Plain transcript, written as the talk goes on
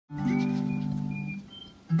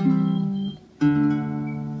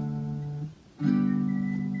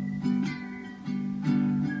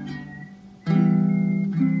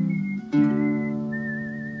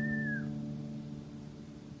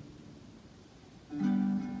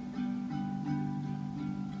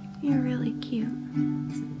You're really cute.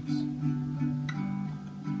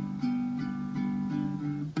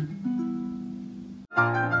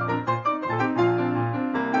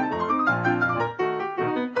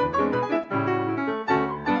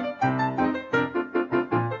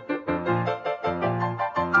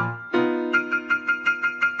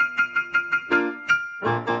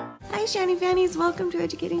 Hi Shani Fannies, welcome to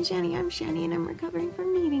Educating Shani. I'm Shani and I'm recovering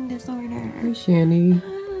from an eating disorder. Hi Shani.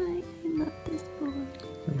 Hi, I love this boy.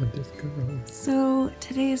 I love this girl. So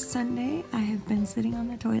today is Sunday. I have been sitting on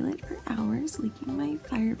the toilet for hours leaking my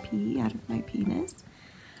fire pee out of my penis.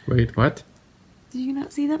 Wait, what? Did you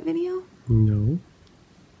not see that video? No.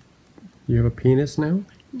 You have a penis now?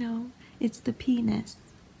 No, it's the penis.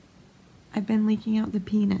 I've been leaking out the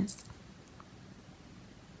penis.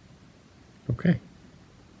 Okay.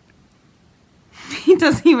 He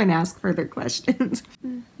doesn't even ask further questions.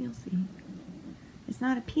 You'll see. It's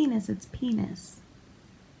not a penis, it's penis.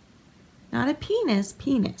 Not a penis,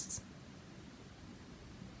 penis.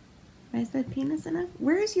 Have I said penis enough?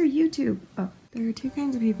 Where is your YouTube? Oh, there are two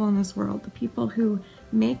kinds of people in this world. The people who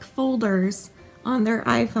make folders on their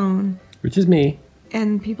iPhone. Which is me.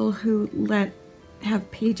 And people who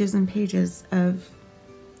have pages and pages of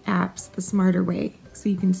apps the smarter way, so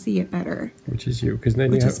you can see it better. Which is you, because then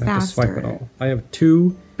Which you is have to swipe it faster. all. I have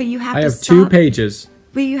two. But you have I to have stop, two pages.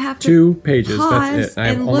 But you have to Two pages. pause That's it. I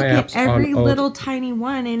have and all look my at apps every on little tiny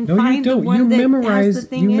one and No, you find the don't. one You that memorize. has the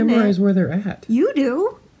thing You in memorize it. where they're at. You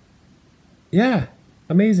do? Yeah.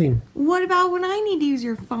 Amazing. What about when I need to use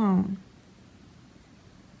your phone?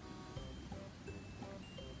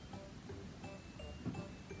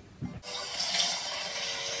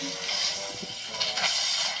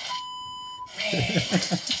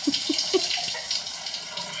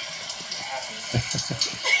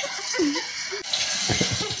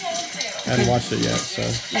 I haven't watched it yet, so.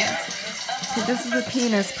 Yeah. So this is the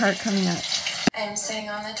penis part coming up. I'm sitting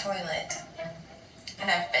on the toilet, and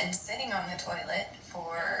I've been sitting on the toilet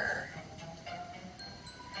for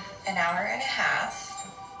an hour and a half,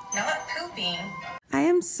 not pooping. I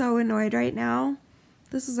am so annoyed right now.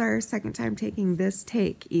 This is our second time taking this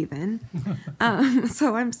take even.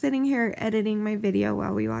 So I'm sitting here editing my video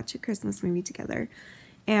while we watch a Christmas movie together.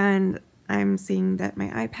 And I'm seeing that my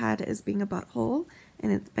iPad is being a butthole.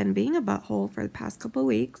 And it's been being a butthole for the past couple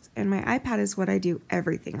weeks. And my iPad is what I do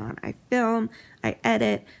everything on. I film, I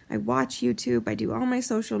edit, I watch YouTube, I do all my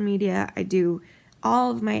social media, I do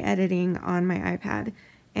all of my editing on my iPad.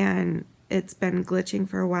 And it's been glitching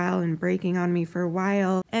for a while and breaking on me for a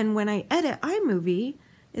while. And when I edit iMovie,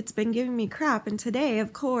 it's been giving me crap. And today,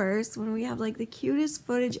 of course, when we have like the cutest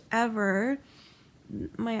footage ever,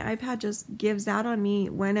 my iPad just gives out on me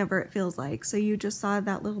whenever it feels like. So you just saw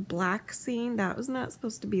that little black scene. That was not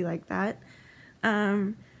supposed to be like that.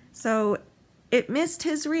 So it missed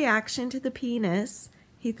his reaction to the penis.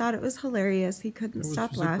 He thought it was hilarious. He couldn't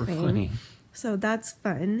stop laughing. Funny. So that's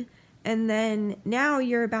fun. And then now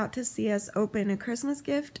you're about to see us open a Christmas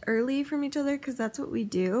gift early from each other because that's what we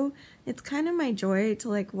do. It's kind of my joy to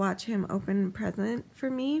like watch him open a present for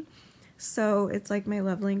me. So it's like my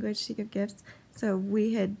love language to give gifts. So I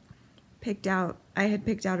had picked out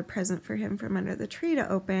a present for him from under the tree to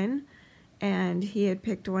open, and he had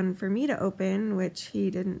picked one for me to open, which he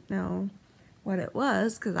didn't know what it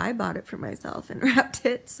was because I bought it for myself and wrapped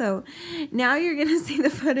it. So now you're going to see the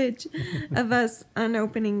footage of us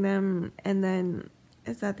unopening them, and then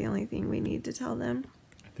is that the only thing we need to tell them?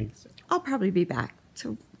 I think so. I'll probably be back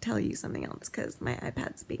to tell you something else because my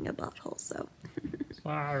iPad's being a butthole, so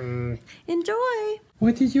Sorry. enjoy!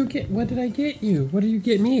 What did you get? What did I get you? What did you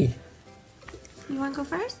get me? You want to go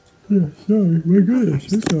first? Yeah, sorry. My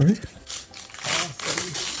goodness, I'm sorry.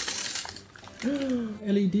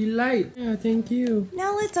 LED light. Yeah, thank you.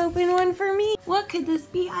 Now let's open one for me. What could this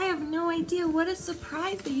be? I have no idea. What a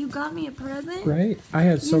surprise that you got me a present. Right? I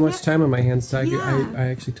had so You much time on my hands, so Yeah. I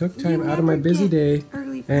actually took time You out of my never busy get day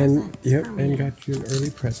early and presents for me. and got you an early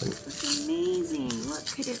present. That's amazing.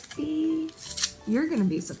 What could it be? You're gonna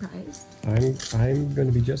be surprised. I'm going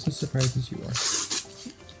to be just as surprised as you are.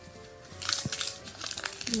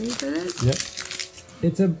 You ready for this? Yep.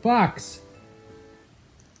 It's a box.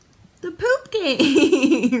 The poop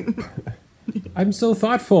game. I'm so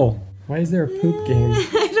thoughtful. Why is there a poop game?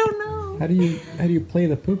 I don't know. How do you play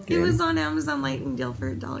the poop It game? was on Amazon Lightning Deal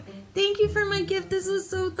for $1. Thank you for my gift. This was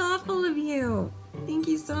so thoughtful of you. Thank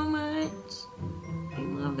you so much. I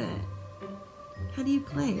love it. How do you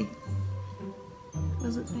play? What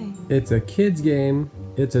does it say? It's a kid's game.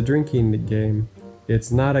 It's a drinking game.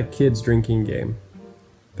 It's not a kid's drinking game.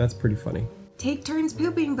 That's pretty funny. Take turns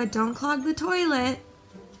pooping, but don't clog the toilet.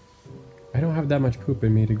 I don't have that much poop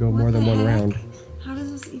in me to go What more than the one heck? round. How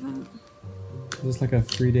does this even... Is this like a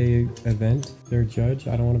 3-day event? They're a judge?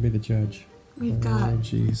 I don't want to be the judge. We've Oh, got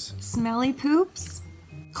jeez. smelly poops,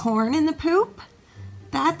 corn in the poop.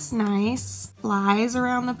 That's nice. Flies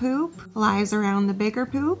around the poop, flies around the bigger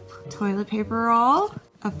poop, toilet paper roll,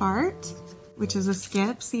 a fart, which is a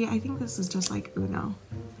skip. See, I think this is just like Uno.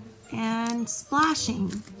 And splashing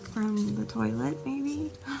from the toilet,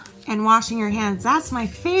 maybe. And washing your hands. That's my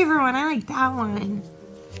favorite one. I like that one.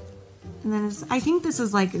 And then I think this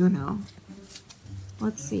is like Uno.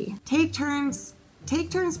 Let's see. Take turns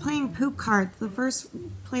playing poop cards. The first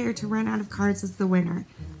player to run out of cards is the winner.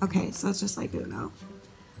 Okay, so it's just like Uno.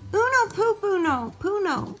 Uno, poop, Uno,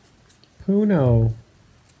 Puno. Puno.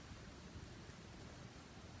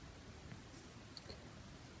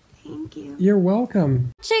 Thank you. You're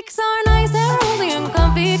welcome. Cheeks are nice and rosy and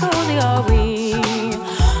comfy, cozy are we.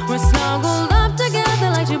 We're snuggled up together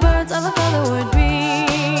like two birds of a feather would be.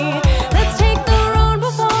 Let's take the road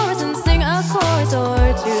before us and sing a chorus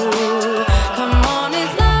or two. Come on,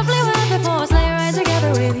 it's lovely weather for a sleigh ride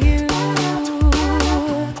together with you.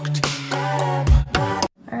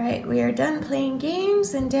 Alright, we are done playing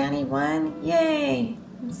games and Danny won. Yay!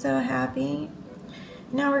 I'm so happy.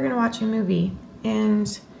 Now we're gonna watch a movie.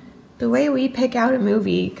 And the way we pick out a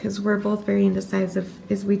movie, because we're both very indecisive,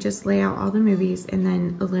 is we just lay out all the movies and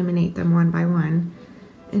then eliminate them one by one.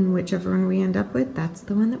 And whichever one we end up with, that's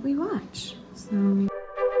the one that we watch. So...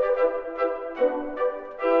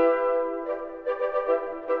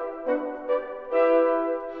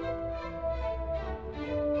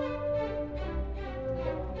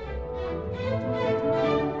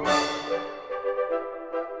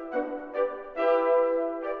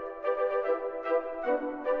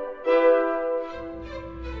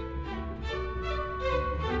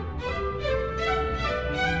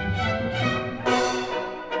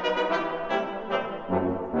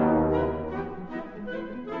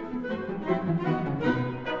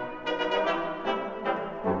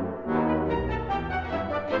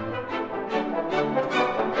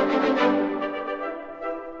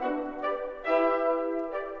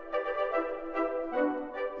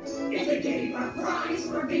 If it gave a prize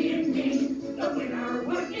for being mean, the winner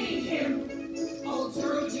would eat him. Old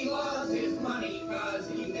Scrooge loves his money cause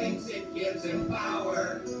he thinks it gives him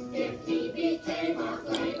power. If he became our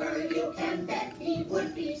flavor, you can bet he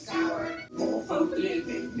would be sour. Poor folk live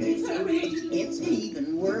in misery. It's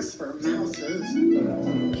even worse for mouses.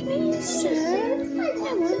 Please, sir,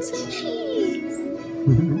 I want some cheese.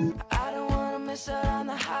 I don't wanna miss out on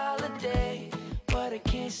the holiday, but I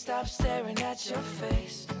can't stop staring at your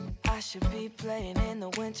face. I should be playing in the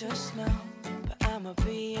winter snow, but I'ma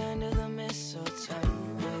be under the mistletoe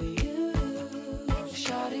with you,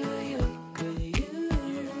 shawty with you, with you,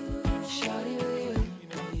 shawty with you,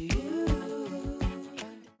 with you.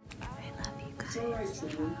 I love you guys.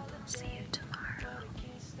 See you tomorrow.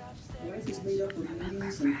 Life is made up of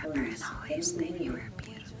meanings and funnies. Always think you are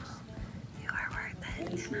beautiful. You are worth it.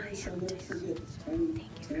 I'm sure I shall never forget. Thank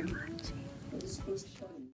you for watching. It was supposed to be funny.